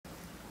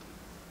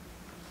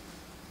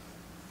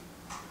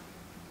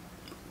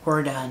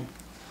We're done.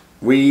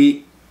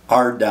 We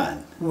are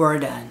done. We're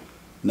done.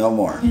 No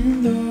more.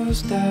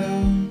 Windows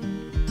down,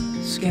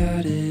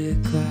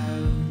 scattered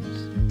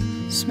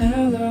clouds,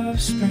 smell of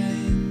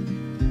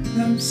spring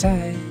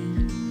outside.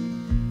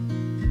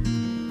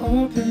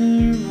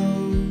 Open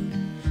road,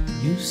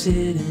 you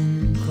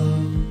sitting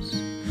close.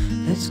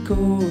 Let's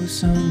go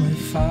somewhere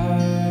far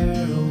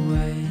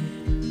away.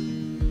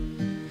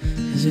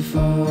 'Cause if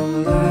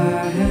all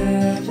I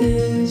have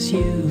is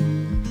you,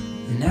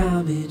 then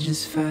I'll be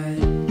just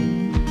fine.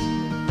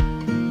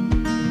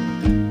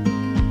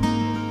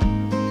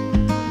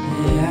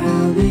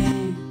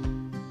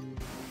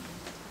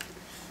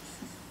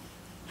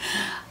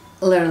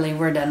 Literally,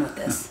 we're done with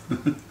this.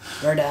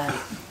 We're done.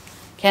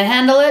 Can't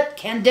handle it.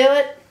 Can't do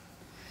it.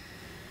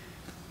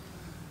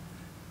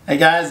 Hey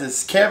guys,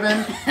 it's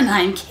Kevin. And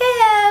I'm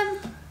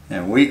Kim.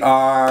 And we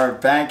are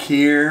back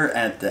here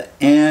at the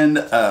end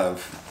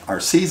of our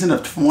season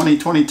of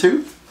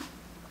 2022.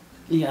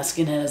 You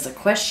asking it as a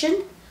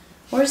question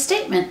or a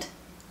statement?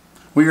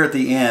 We are at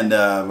the end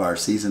of our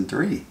season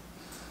 3.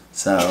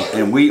 So,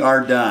 and we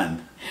are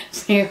done.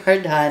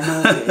 We're done.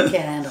 No, we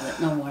can't handle it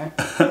no more.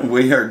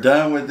 We are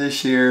done with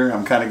this year.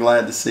 I'm kind of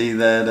glad to see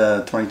that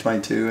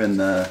 2022 in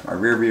our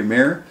rearview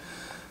mirror.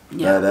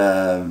 Yeah.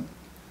 But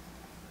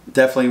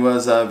definitely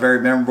was a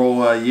very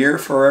memorable year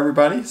for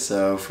everybody.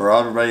 So for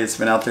everybody that's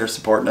been out there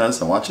supporting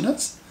us and watching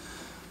us,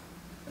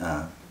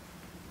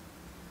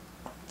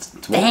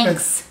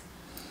 Thanks.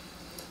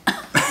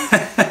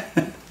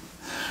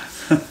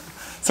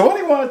 So what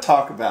do you want to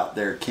talk about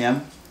there,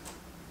 Kim?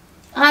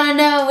 I don't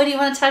know. What do you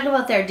want to talk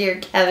about there, dear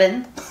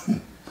Kevin?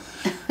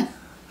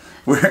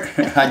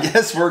 I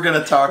guess we're going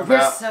to talk We're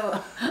about...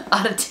 so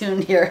out of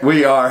tune here.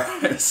 We are.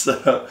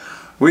 So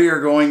we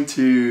are going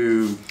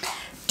to...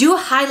 Do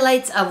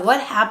highlights of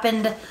what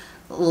happened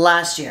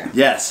last year.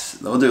 Yes.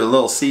 We'll do a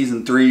little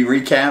season 3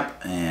 recap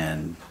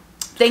and...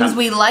 Things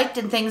we liked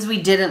and things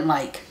we didn't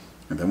like.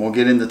 And then we'll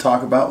get into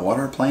talk about what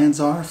our plans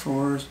are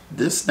for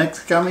this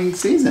next coming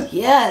season.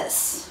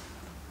 Yes.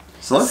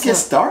 So let's get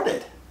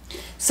started.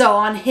 So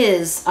on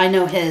his, I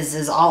know his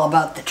is all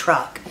about the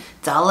truck.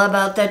 It's all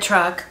about the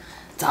truck.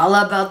 It's all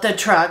about the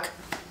truck.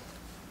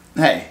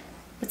 Hey.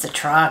 It's a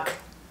truck.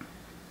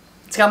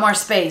 It's got more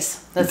space.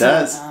 That's it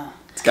does.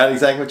 It's got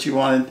exactly what you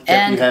wanted.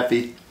 Kept you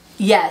happy.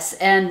 Yes,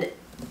 and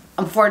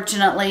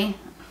unfortunately,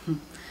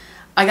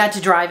 I got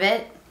to drive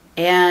it,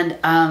 and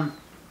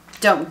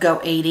don't go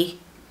 80.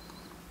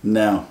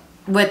 No.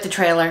 With the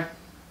trailer.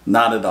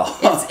 Not at all.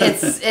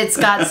 It's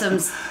got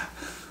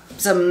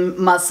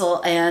some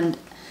muscle, and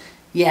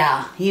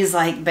yeah, he's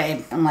like,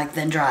 babe. I'm like,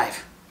 then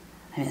drive.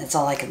 I mean, that's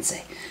all I can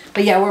say.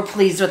 But yeah, we're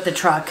pleased with the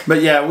truck.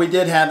 But yeah, we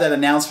did have that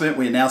announcement.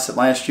 We announced it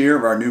last year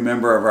of our new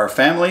member of our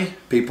family.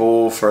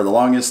 People for the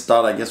longest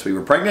thought, I guess, we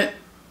were pregnant.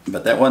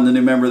 But that wasn't the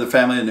new member of the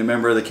family. The new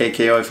member of the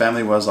KKOA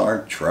family was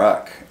our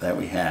truck that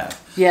we have.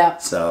 Yeah.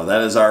 So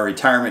that is our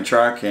retirement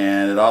truck,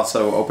 and it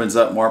also opens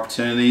up more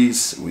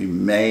opportunities. We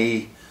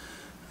may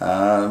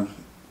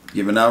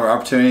give another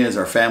opportunity as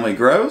our family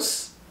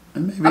grows.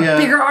 And maybe a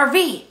bigger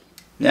RV.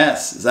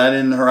 Yes. Is that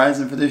in the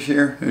horizon for this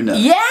year? Who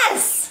knows?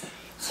 Yes!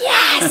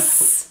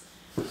 Yes!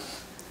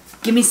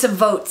 Give me some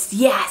votes.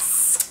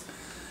 Yes!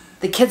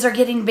 The kids are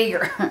getting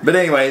bigger. But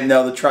anyway,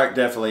 no, the truck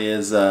definitely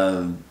is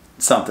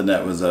something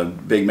that was a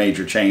big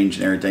major change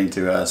and everything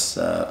to us.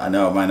 I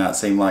know it might not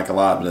seem like a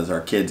lot, but as our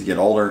kids get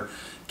older,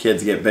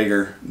 kids get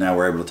bigger, now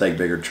we're able to take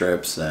bigger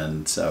trips,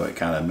 and so it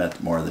kind of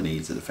met more of the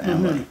needs of the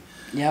family.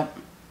 Mm-hmm. Yep.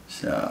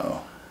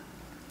 So,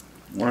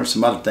 what are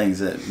some other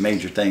things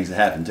major things that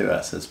happened to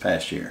us this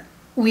past year?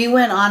 We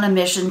went on a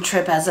mission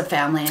trip as a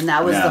family, and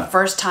that was the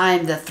first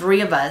time the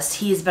 3 of us,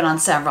 he's been on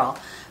several,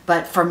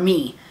 but for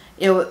me,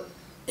 it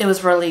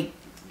was really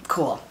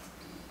cool.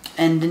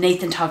 And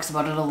Nathan talks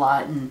about it a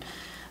lot. And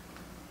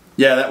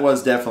yeah, that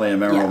was definitely a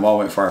memorable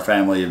moment for our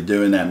family of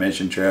doing that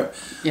mission trip.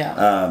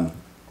 Yeah.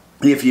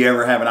 If you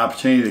ever have an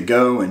opportunity to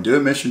go and do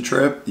a mission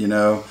trip, you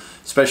know,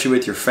 especially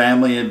with your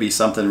family, it'd be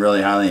something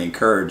really highly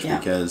encouraged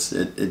because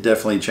it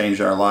definitely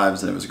changed our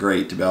lives, and it was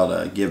great to be able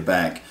to give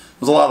back. It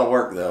was a lot of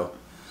work, though.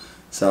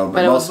 So,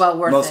 but it was well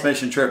worth it. Most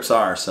mission trips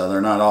are, so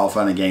they're not all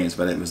fun and games,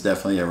 but it was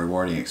definitely a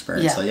rewarding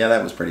experience. Yeah. So yeah,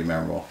 that was pretty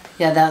memorable.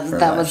 Yeah,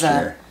 that was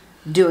a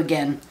do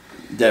again.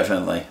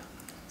 Definitely.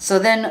 So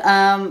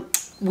then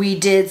we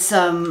did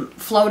some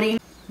floating.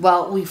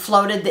 Well, we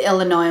floated the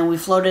Illinois, and we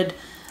floated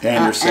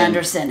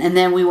Anderson, and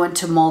then we went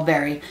to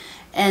Mulberry,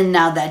 and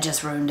now that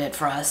just ruined it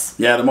for us.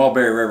 Yeah, the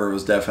Mulberry River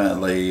was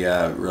definitely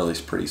really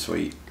pretty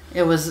sweet.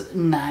 It was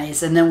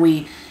nice, and then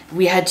we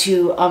had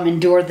to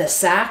endure the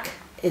sack.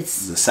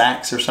 It's the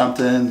sacks or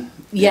something.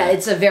 Yeah,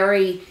 it's a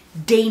very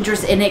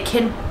dangerous, and it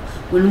can.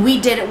 When we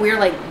did it, we were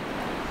like,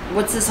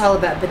 "What's this all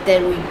about?" But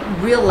then we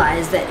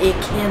realized that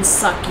it can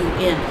suck you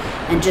in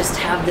and just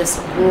have this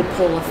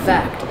whirlpool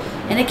effect,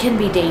 and it can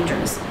be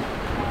dangerous.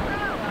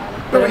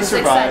 But we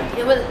survived.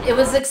 It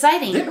was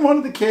exciting. Didn't one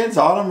of the kids,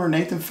 Autumn or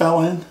Nathan,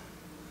 fell in?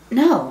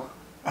 No.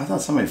 I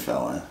thought somebody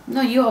fell in.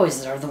 No, you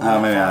always are the one. Oh,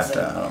 maybe that I falls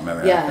in. don't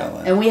remember. Yeah, I fell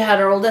in. And we had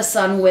our oldest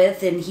son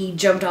with, and he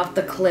jumped off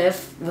the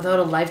cliff without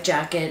a life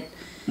jacket.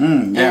 Yeah,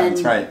 And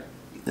that's right.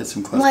 Did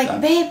some close like,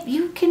 time. babe,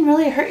 you can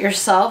really hurt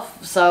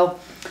yourself. So,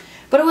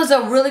 but it was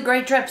a really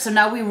great trip. So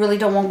now we really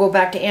don't want to go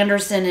back to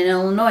Anderson in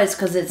Illinois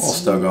because it's. We'll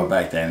still go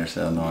back to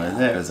Anderson, Illinois.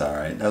 It was all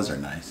right. Those are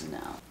nice. No.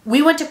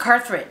 We went to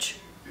Carthage.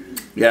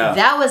 Yeah.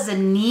 That was a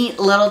neat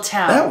little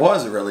town. That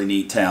was a really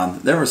neat town.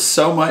 There was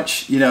so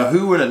much, you know,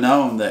 who would have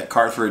known that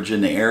Carthage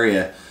in the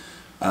area,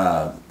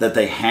 that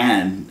they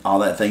had all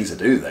that things to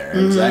do there.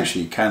 It was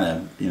actually kind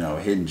of, you know,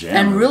 a hidden gem.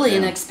 and really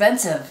town.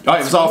 inexpensive. Oh, it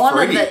was It's all one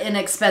free. of the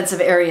inexpensive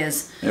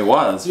areas. It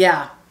was.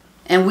 Yeah.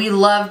 And we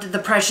loved the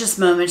Precious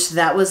Moments.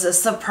 That was a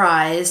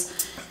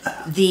surprise.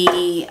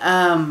 The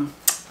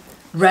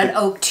Red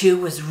Oak 2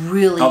 was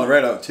really... Oh, the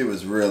Red Oak too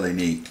was really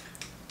neat.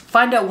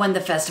 Find out when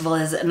the festival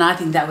is, and I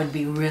think that would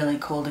be really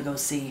cool to go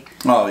see.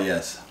 Oh,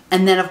 yes.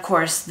 And then, of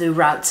course, the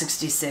Route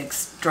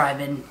 66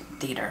 drive-in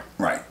theater.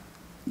 Right.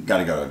 Got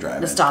to go to a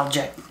drive-in.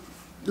 Nostalgic.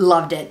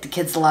 Loved it. The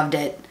kids loved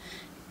it.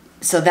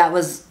 So that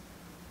was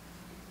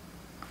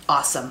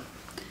awesome.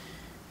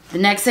 The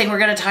next thing we're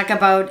going to talk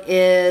about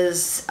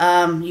is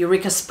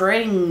Eureka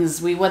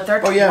Springs. We went there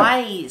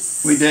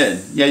twice. We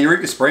did. Yeah,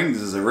 Eureka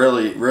Springs is a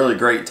really, really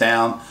great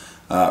town.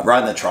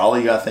 Riding the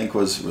trolley, I think,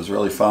 was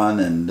really fun,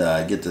 and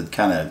get to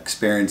kind of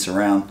experience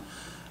around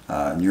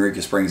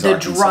Eureka Springs, The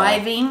Arkansas.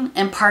 driving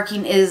and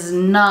parking is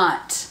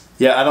not...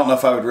 Yeah, I don't know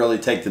if I would really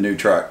take the new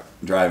truck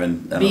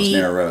driving down those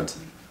narrow roads.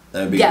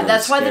 That would be Yeah, really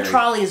that's why the scary.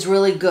 trolley is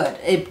really good.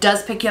 It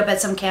does pick you up at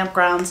some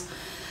campgrounds.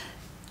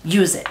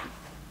 Use it.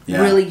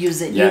 Yeah. Really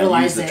use it. Yeah,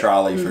 Utilize use the it.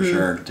 trolley for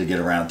sure to get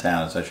around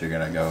town, especially if you're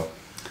going to go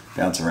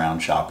bounce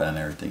around shopping and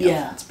everything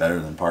Yeah. else. It's better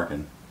than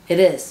parking. It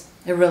is.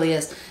 It really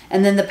is.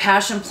 And then the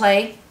Passion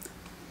Play.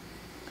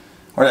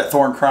 Or that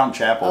Thorn Crown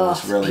Chapel Oh,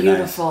 was really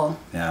beautiful. nice.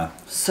 Yeah.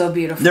 So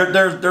beautiful.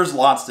 There's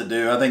lots to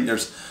do. I think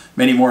there's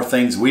many more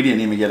things we didn't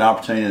even get an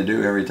opportunity to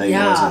do everything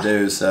there was to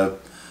do. So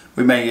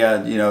we may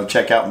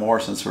check out more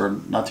since we're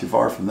not too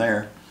far from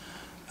there.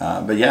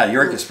 But yeah,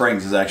 Eureka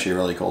Springs is actually a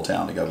really cool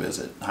town to go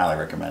visit. Highly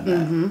recommend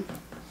that.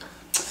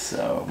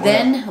 So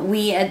Then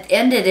we had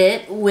ended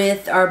it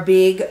with our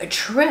big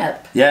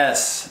trip.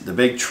 yes, the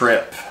big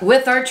trip.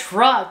 With our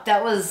truck.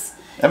 That was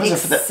I think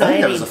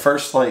that was the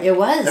first It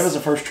was. That was the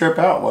first trip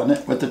out, wasn't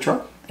it, with the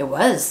truck? It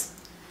was.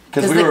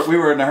 Because 'Cause we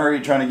were in a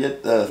hurry trying to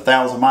get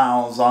 1,000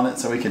 miles on it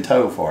so we can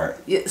tow for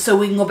it. So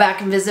we can go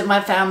back and visit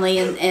my family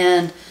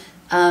and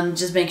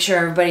just make sure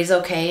everybody's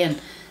okay. And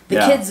the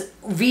kids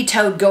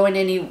vetoed going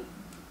any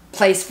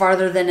place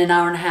farther than an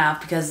hour and a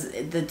half because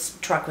the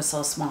truck was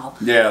so small.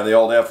 Yeah, the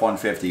old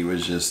F-150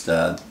 was just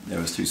it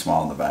was too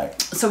small in the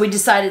back. So we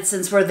decided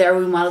since we're there,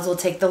 we might as well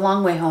take the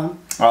long way home.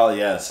 Oh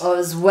yes. It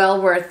was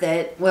well worth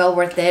it. Well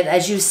worth it.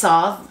 As you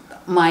saw,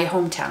 my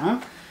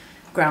hometown,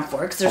 Grand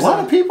Forks. There's A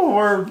lot of people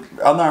were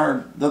on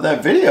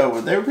that video.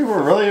 People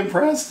were really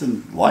impressed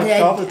and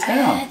liked all the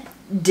town.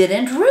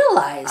 Didn't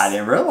realize. I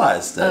didn't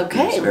realize that.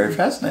 Okay. It's very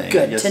fascinating.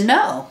 Good to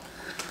know.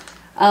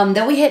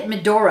 Then we hit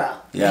Medora.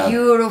 Yeah.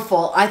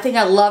 Beautiful. I think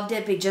I loved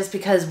it just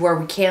because where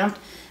we camped,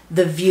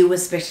 the view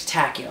was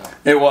spectacular.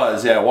 It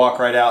was, yeah. Walk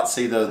right out,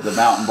 see the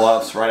mountain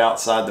bluffs right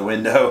outside the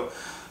window.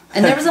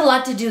 And there was a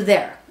lot to do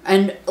there.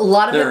 And a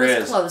lot of There it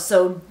was is. closed.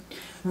 So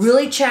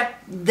really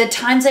check the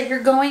times that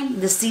you're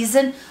going, the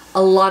season,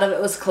 a lot of it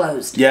was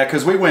closed. Yeah,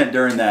 because we went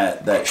during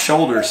that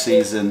shoulder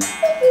season.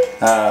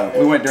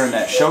 We went during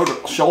that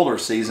shoulder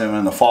season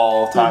in the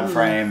fall time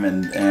frame,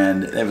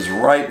 and it was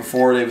right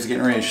before they was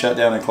getting ready to shut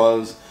down and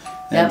close.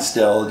 And Yep.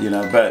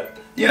 still, but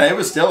it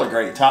was still a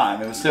great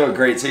time. It was still a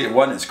great season. It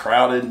wasn't as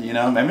crowded, Maybe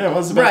it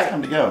was the best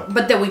time to go.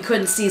 But then we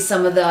couldn't see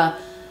some of the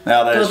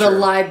Now that go is to the true.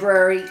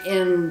 library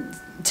in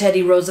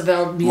Teddy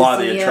Roosevelt A Museum.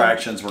 lot of the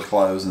attractions were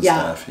closed and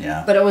stuff.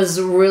 Yeah. But it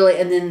was really,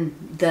 and then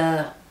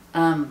the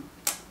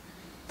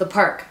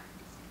park.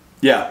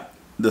 Yeah.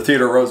 The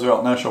Theodore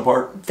Roosevelt National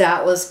Park.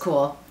 That was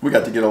cool. We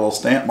got to get a little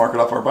stamp, mark it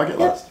off our bucket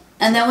list.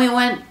 And then we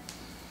went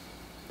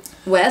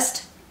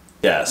west.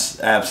 Yes,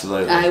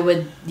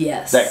 absolutely.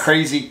 Yes. That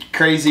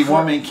crazy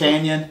woman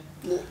canyon.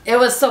 It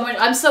was so much.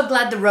 I'm so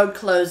glad the road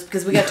closed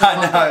because we got to walk.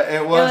 I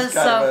know it was,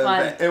 so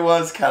fun. It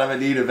was kind of a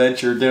neat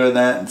adventure doing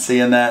that and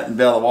seeing that and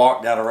be able to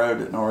walk down a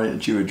road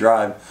that you would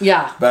drive.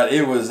 Yeah. But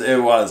it was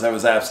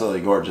absolutely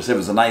gorgeous. It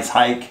was a nice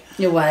hike.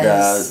 It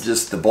was.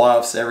 Just the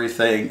bluffs,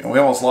 everything. And we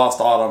almost lost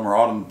Autumn, or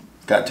Autumn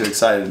got too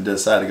excited and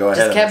decided to go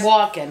ahead. Just kept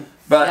walking.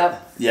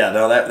 But yeah,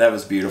 no, that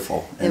was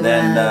beautiful. And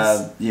then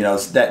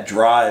that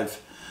drive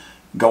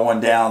going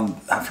down,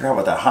 I forgot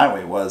what that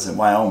highway was in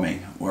Wyoming,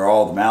 where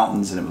all the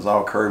mountains and it was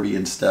all curvy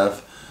and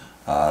stuff.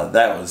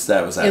 That was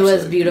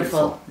absolutely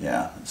beautiful.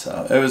 Yeah,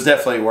 so it was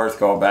definitely worth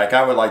going back.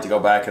 I would like to go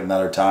back at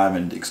another time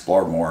and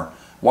explore more.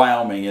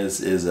 Wyoming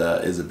is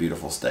a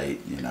beautiful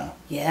state,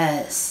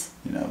 Yes.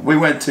 We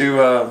went to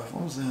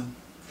what was it?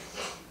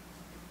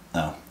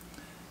 No,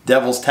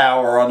 Devil's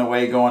Tower on the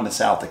way going to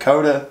South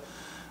Dakota.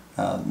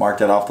 Marked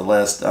that off the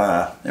list.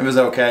 It was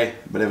okay,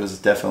 but it was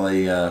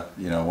definitely one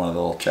of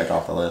the little check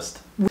off the list.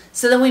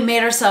 So then we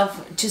made ourselves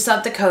to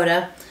South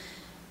Dakota.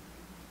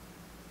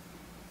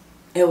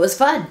 It was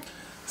fun.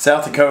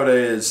 South Dakota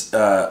is,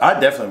 I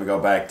definitely would go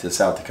back to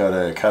South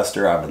Dakota,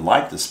 Custer. I would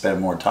like to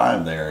spend more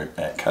time there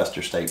at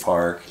Custer State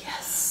Park.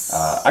 Yes.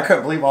 I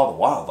couldn't believe all the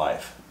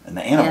wildlife and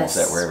the animals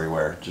Yes. that were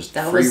everywhere. Just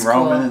That free was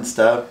roaming cool. and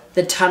stuff.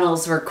 The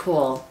tunnels were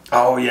cool.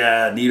 Oh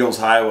yeah, Needles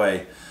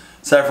Highway.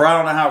 So for I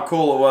don't know how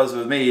cool it was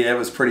with me, it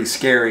was pretty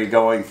scary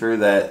going through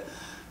that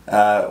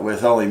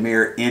with only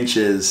mere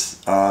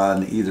inches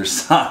on either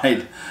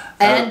side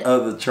And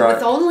of the truck.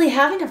 with only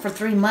having it for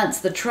 3 months,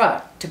 the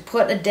truck, to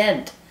put a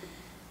dent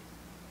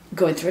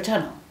going through a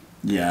tunnel.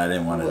 Yeah, I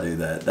didn't want to do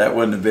that. That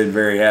wouldn't have been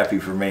very happy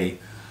for me.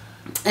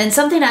 And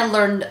something I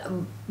learned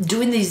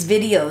doing these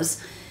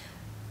videos,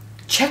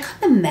 check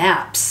on the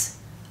maps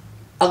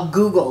of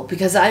Google,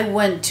 because I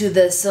went to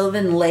the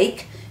Sylvan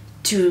Lake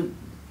to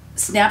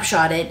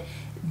snapshot it.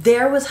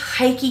 There was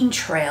hiking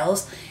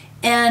trails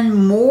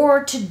and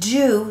more to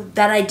do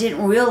that I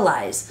didn't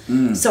realize.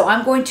 So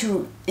I'm going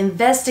to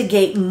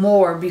investigate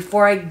more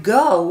before I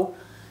go,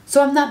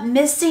 so I'm not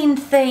missing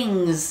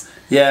things.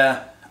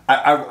 Yeah,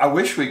 I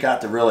wish we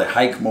got to really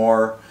hike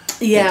more.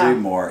 Yeah. And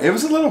do more. It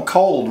was a little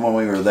cold when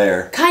we were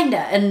there. Kinda,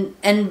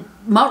 and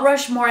Mount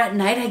Rushmore at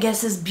night, I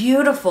guess, is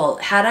beautiful.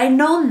 Had I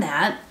known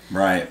that,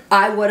 Right.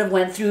 I would have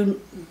went through.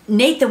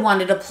 Nathan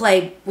wanted to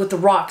play with the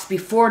rocks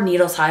before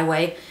Needles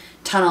Highway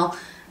tunnel.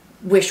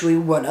 Wish we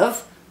would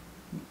have.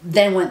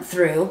 Then went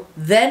through.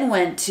 Then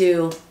went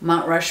to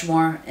Mount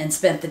Rushmore and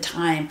spent the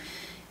time.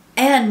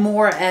 And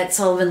more at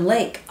Sullivan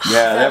Lake.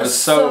 Yeah, that was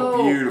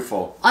so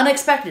beautiful.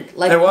 Unexpected.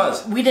 Like, It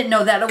was. We didn't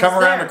know that it was Come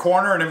around there. the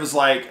corner and it was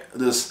like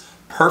this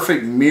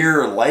perfect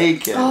mirror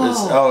lake. And it was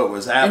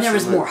absolutely. And there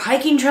was more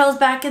hiking trails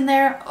back in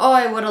there. Oh,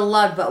 I would have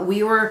loved, but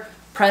we were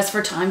pressed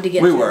for time to get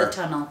through the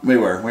tunnel. We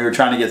were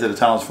trying to get to the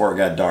tunnels before it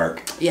got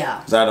dark. Yeah.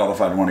 Because I don't know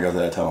if I'd want to go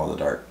through that tunnel in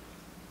the dark.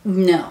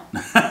 No.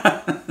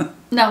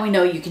 No, we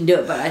know you can do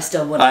it, but I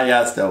still wouldn't.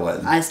 Yeah, I still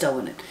wouldn't. I still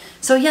wouldn't.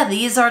 So yeah,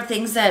 these are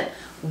things that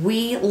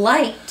we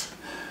liked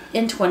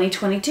in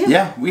 2022.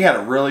 Yeah, we had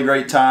a really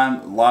great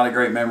time. A lot of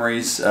great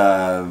memories.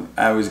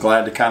 I was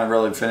glad to kind of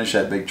really finish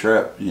that big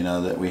trip,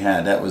 that we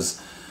had. That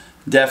was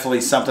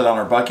definitely something on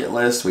our bucket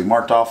list. We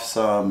marked off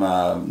some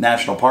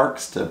national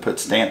parks to put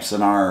stamps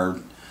in our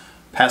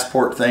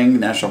passport thing,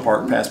 national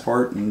park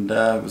passport, and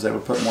was able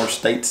to put more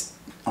states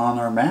on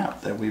our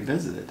map that we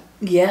visited.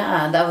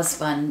 Yeah, that was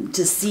fun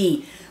to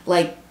see,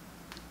 like,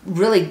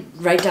 really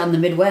right down the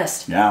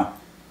Midwest. Yeah.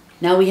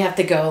 Now we have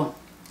to go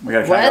We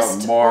got to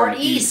west go more or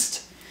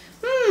east.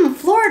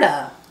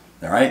 Florida.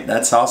 All right,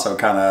 that's also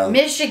kind of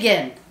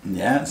Michigan.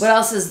 yes. What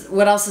else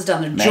is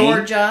down there? Maine.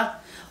 Georgia.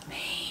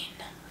 Maine.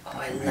 Oh,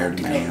 I We love heard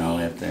to go Maine all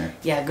the way Maine. up there.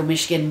 Yeah, go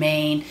Michigan,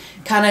 Maine.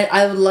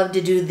 I would love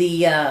to do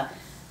the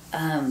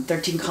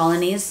 13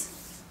 colonies.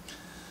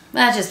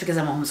 Not just because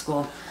I'm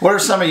homeschool. What are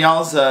some of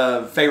y'all's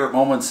favorite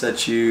moments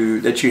that you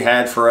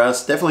had for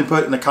us? Definitely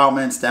put in the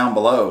comments down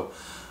below.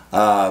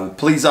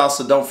 Please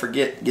also don't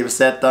forget, give us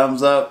that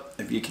thumbs up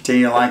if you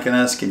continue liking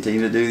us, continue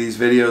to do these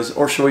videos,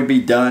 or should we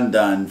be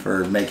done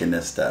for making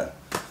this stuff?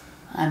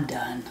 I'm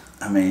done.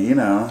 I mean,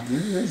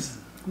 it's-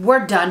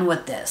 We're done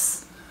with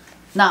this.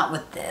 Not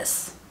with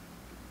this.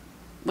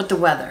 With the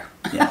weather.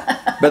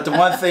 yeah. But the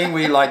one thing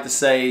we like to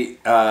say,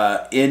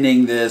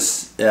 ending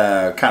this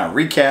kind of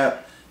recap,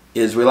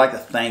 is we like to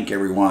thank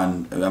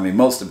everyone. I mean,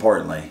 most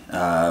importantly,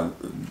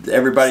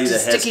 everybody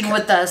that has Sticking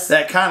with us.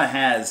 that kind of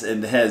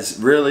has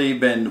really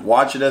been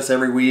watching us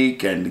every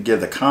week and give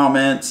the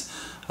comments.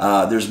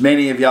 There's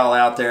many of y'all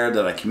out there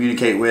that I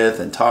communicate with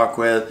and talk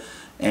with,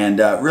 and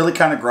really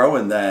kind of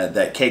growing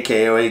that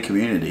KKOA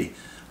community.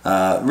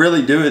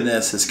 Really doing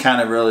this has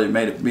kind of really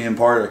made it being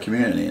part of a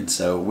community, and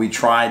so we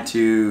try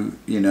to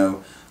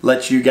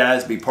let you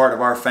guys be part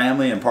of our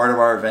family and part of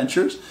our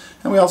adventures.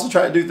 And we also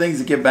try to do things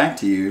to give back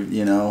to you,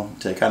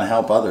 to kind of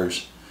help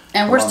others.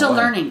 And we're along still the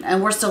way. learning.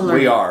 And we're still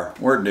learning. We are.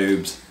 We're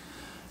noobs.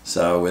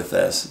 So with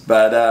this.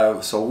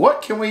 But so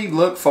what can we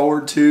look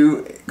forward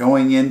to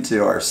going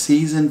into our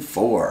season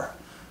 4?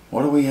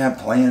 What do we have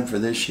planned for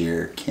this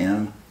year,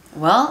 Kim?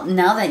 Well,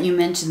 now that you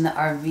mentioned the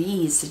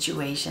RV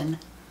situation,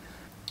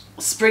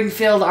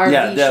 Springfield RV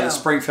Yeah, show. the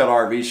Springfield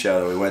RV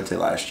show that we went to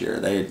last year.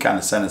 They had kind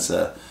of sent us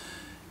a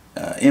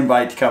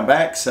invite to come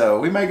back, so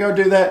we may go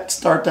do that,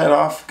 start that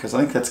off, because I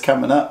think that's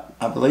coming up,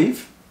 I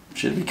believe.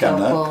 Should be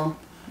coming up. Couple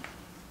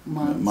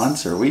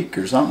Months or a week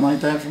or something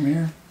like that from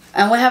here.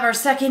 And we have our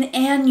second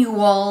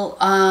annual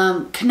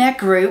Connect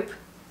group,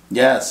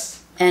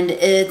 Yes. and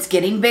it's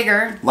getting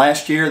bigger.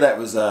 Last year, that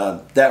was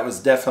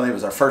definitely, it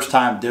was our first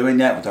time doing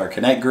that with our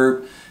Connect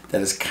group. That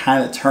has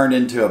kind of turned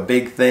into a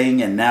big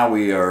thing, and now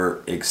we are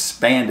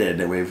expanded,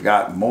 and we've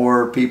got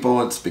more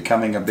people. It's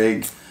becoming a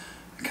big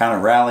kind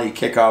of rally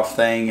kickoff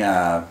thing,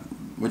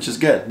 which is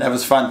good. That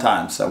was a fun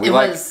time. So we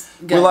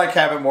like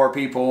having more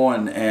people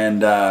and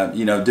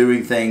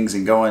doing things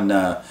and going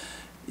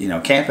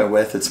camping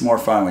with. It's more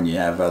fun when you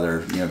have other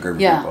group of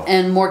people.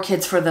 And more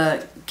kids for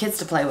the kids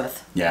to play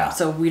with. Yeah.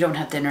 So we don't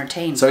have to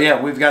entertain. So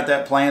yeah, we've got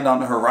that planned on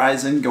the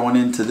horizon going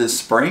into this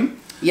spring.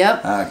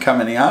 Yep.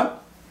 Coming up.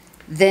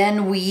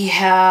 Then we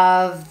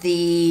have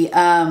the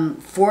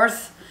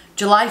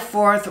July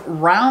 4th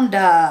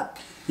Roundup.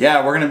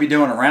 Yeah, we're going to be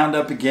doing a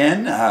roundup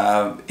again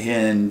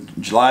in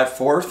July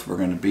 4th. We're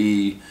going to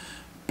be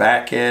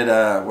back at,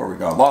 where we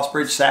go? Lost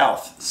Bridge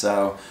South.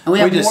 So And we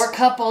have more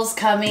couples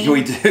coming.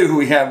 We do.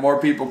 We have more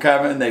people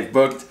coming. They've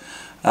booked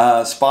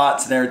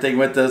spots and everything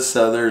with us.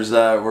 So there's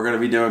we're going to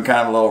be doing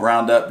kind of a little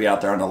roundup. Be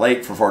out there on the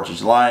lake for 4th of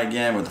July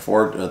again with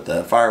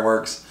the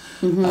fireworks.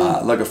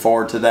 Looking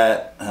forward to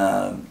that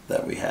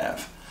that we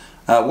have.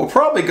 We'll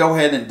probably go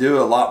ahead and do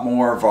a lot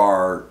more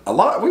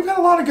of we've had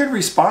a lot of good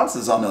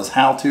responses on those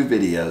how-to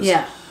videos.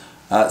 Yeah.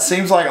 It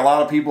seems like a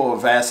lot of people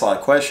have asked a lot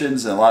of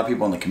questions, and a lot of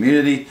people in the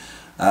community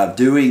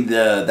doing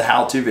the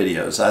how-to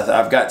videos.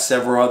 I've got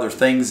several other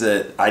things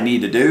that I need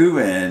to do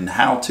and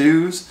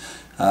how-tos.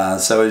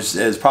 So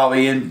it's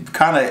probably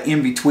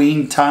in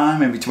between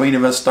time, in between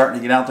of us starting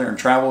to get out there and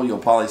travel, you'll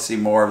probably see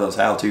more of those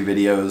how-to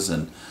videos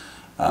and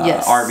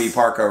Yes. RV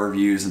park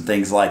overviews and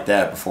things like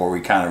that before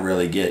we kind of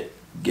really get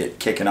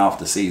kicking off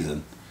the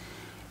season.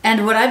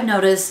 And what I've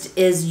noticed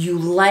is you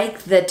like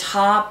the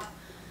top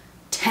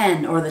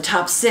 10 or the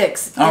top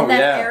 6 in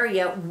that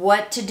area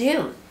what to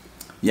do.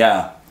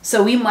 Yeah.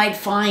 So we might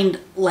find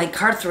like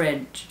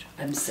Carthage.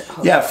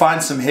 Yeah,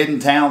 find some hidden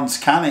towns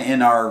kind of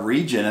in our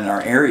region, in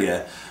our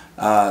area.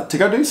 To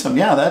go do some,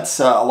 that's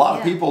a lot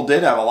of people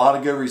did have a lot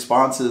of good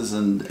responses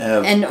and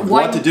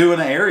what to do in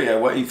an area.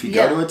 What if you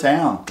go to a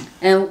town?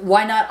 And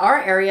why not our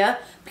area?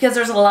 Because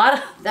there's a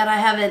lot that I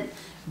haven't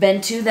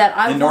been to that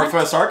I in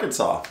Northwest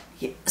Arkansas.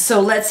 So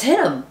let's hit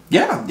them.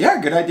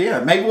 Yeah, good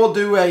idea. Maybe we'll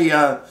do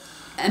a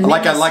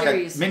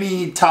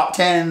mini top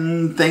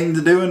 10 thing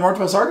to do in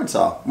Northwest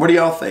Arkansas. What do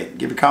y'all think?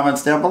 Give your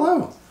comments down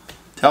below.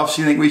 Tell us if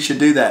you think we should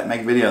do that.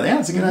 Make a video. Yeah,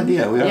 it's a good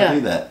idea. We ought to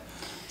do that.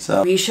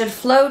 So we should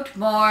float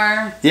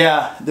more.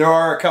 Yeah, there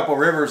are a couple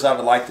rivers I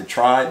would like to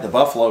try. The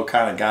Buffalo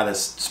kind of got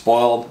us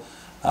spoiled.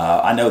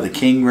 I know the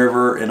King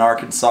River in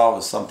Arkansas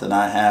was something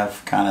I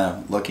have kind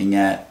of looking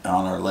at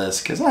on our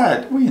list because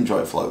we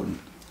enjoy floating.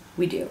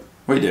 We do.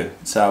 We do.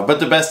 So, but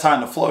the best time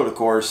to float, of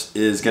course,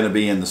 is going to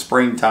be in the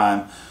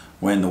springtime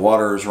when the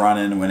water is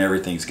running, when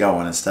everything's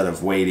going, instead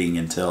of waiting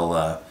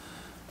until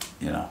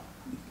in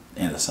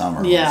the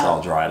summer when it's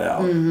all dried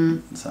out.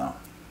 So.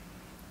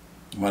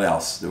 What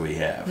else do we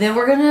have? Then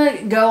we're going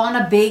to go on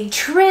a big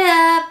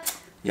trip.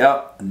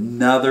 Yep,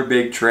 another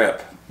big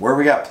trip. Where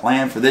we got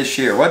planned for this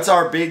year? What's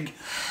our big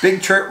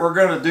trip we're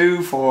going to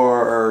do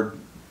for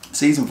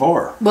season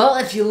 4? Well,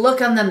 if you look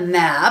on the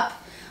map,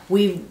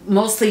 we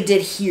mostly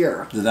did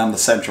here. Down the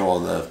central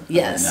of the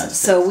United States.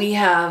 So we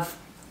have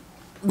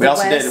we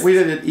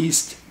did it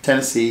East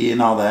Tennessee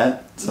and all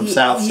that. Some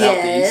southeast.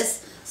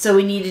 Yes. So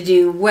we need to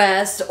do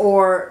west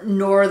or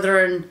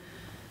northern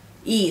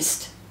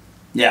east.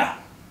 Yeah.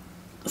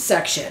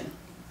 Section.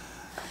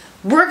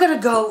 We're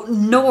gonna go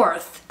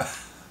north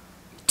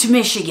to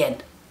Michigan.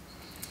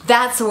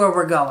 That's where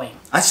we're going.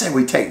 I say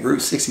we take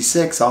Route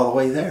 66 all the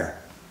way there.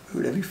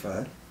 Ooh, that'd be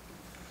fun.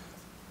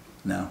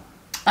 No.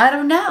 I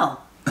don't know.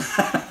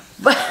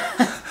 But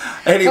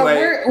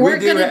anyway, we're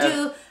gonna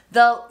do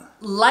the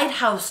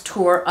lighthouse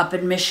tour up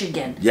in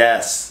Michigan.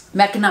 Yes.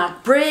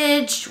 Mackinac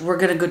Bridge. We're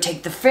gonna go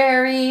take the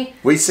ferry.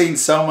 We've seen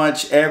so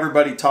much.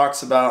 Everybody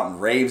talks about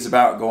and raves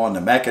about going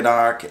to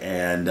Mackinac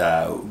and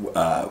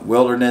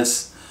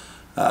Wilderness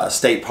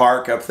State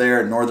Park up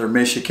there in northern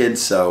Michigan.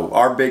 So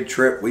our big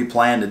trip we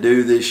plan to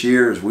do this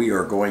year is we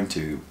are going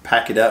to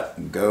pack it up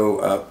and go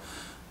up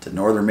to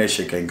northern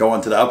Michigan, go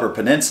into the Upper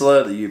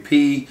Peninsula, the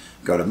UP,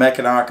 go to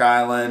Mackinac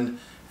Island,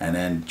 and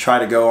then try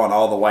to go on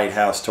all the White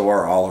House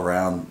tour all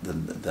around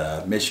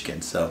the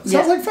Michigan. So it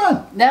sounds like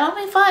fun. That'll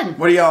be fun.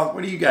 What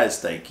do you guys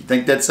think? You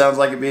think that sounds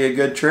like it'd be a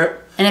good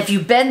trip? And if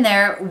you've been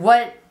there,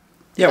 what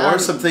what are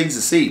some things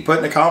to see? Put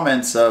in the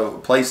comments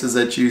places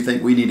that you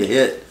think we need to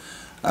hit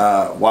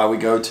while we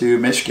go to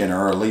Michigan,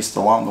 or at least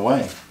along the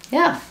way.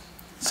 Yeah.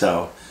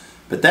 So,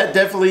 but that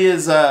definitely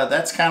is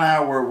that's kind of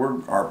how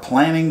our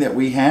planning that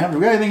we have. Do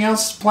we got anything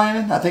else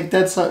planning? I think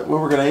that's where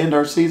we're going to end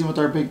our season with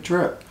our big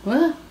trip.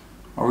 What?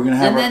 Are we going to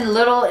have? And then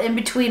little in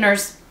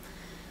betweeners.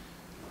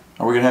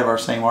 Are we going to have our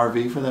same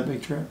RV for that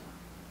big trip?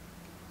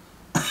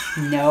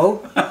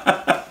 No.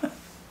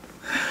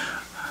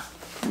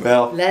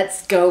 Well,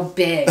 let's go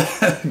big.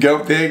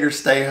 Go big or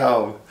stay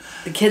home.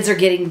 The kids are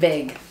getting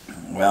big.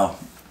 Well.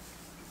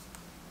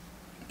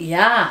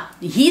 Yeah,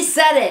 he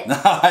said it. He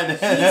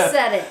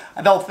said it.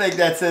 I don't think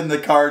that's in the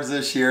cards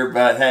this year,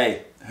 but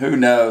hey, who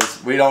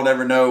knows? We don't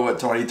ever know what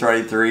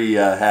 2023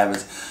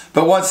 happens.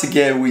 But once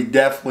again, we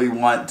definitely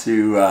want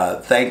to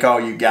thank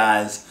all you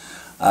guys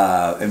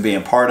and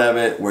being part of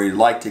it. We'd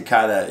like to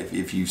kind of,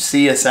 if you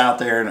see us out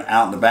there and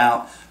out and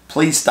about,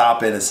 please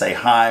stop in and say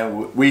hi.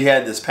 We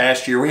had this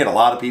past year, we had a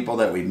lot of people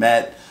that we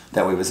met,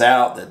 that we was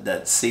out,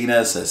 that seen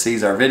us, that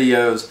sees our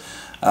videos.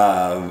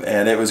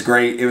 And it was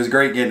great. It was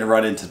great getting to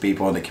run into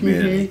people in the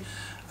community.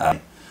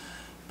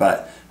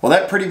 But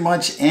that pretty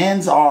much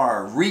ends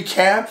our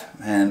recap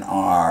and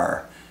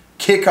our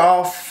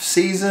kickoff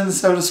season,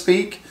 so to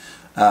speak.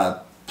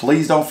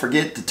 Please don't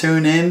forget to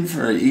tune in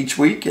for each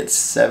week at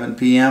 7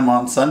 p.m.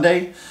 on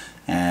Sunday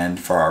and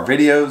for our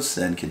videos,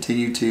 and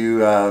continue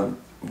to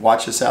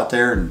watch us out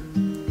there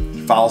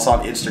and follow us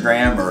on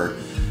Instagram or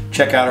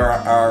check out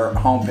our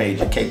homepage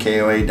at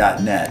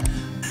kkoa.net.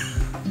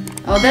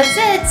 Oh, that's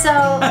it. So,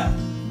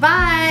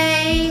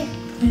 bye.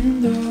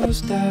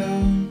 Windows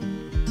down,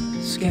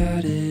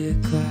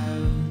 scattered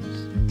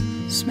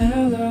clouds,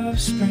 smell of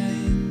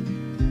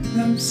spring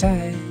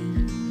outside.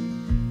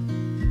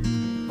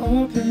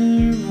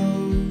 Open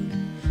road,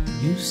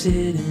 you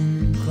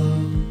sitting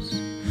close.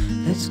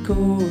 Let's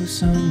go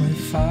somewhere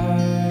far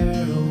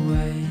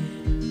away.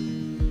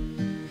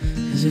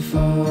 As if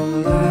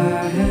all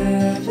I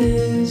have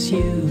is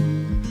you,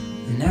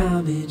 then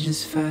I'll be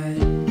just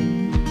fine.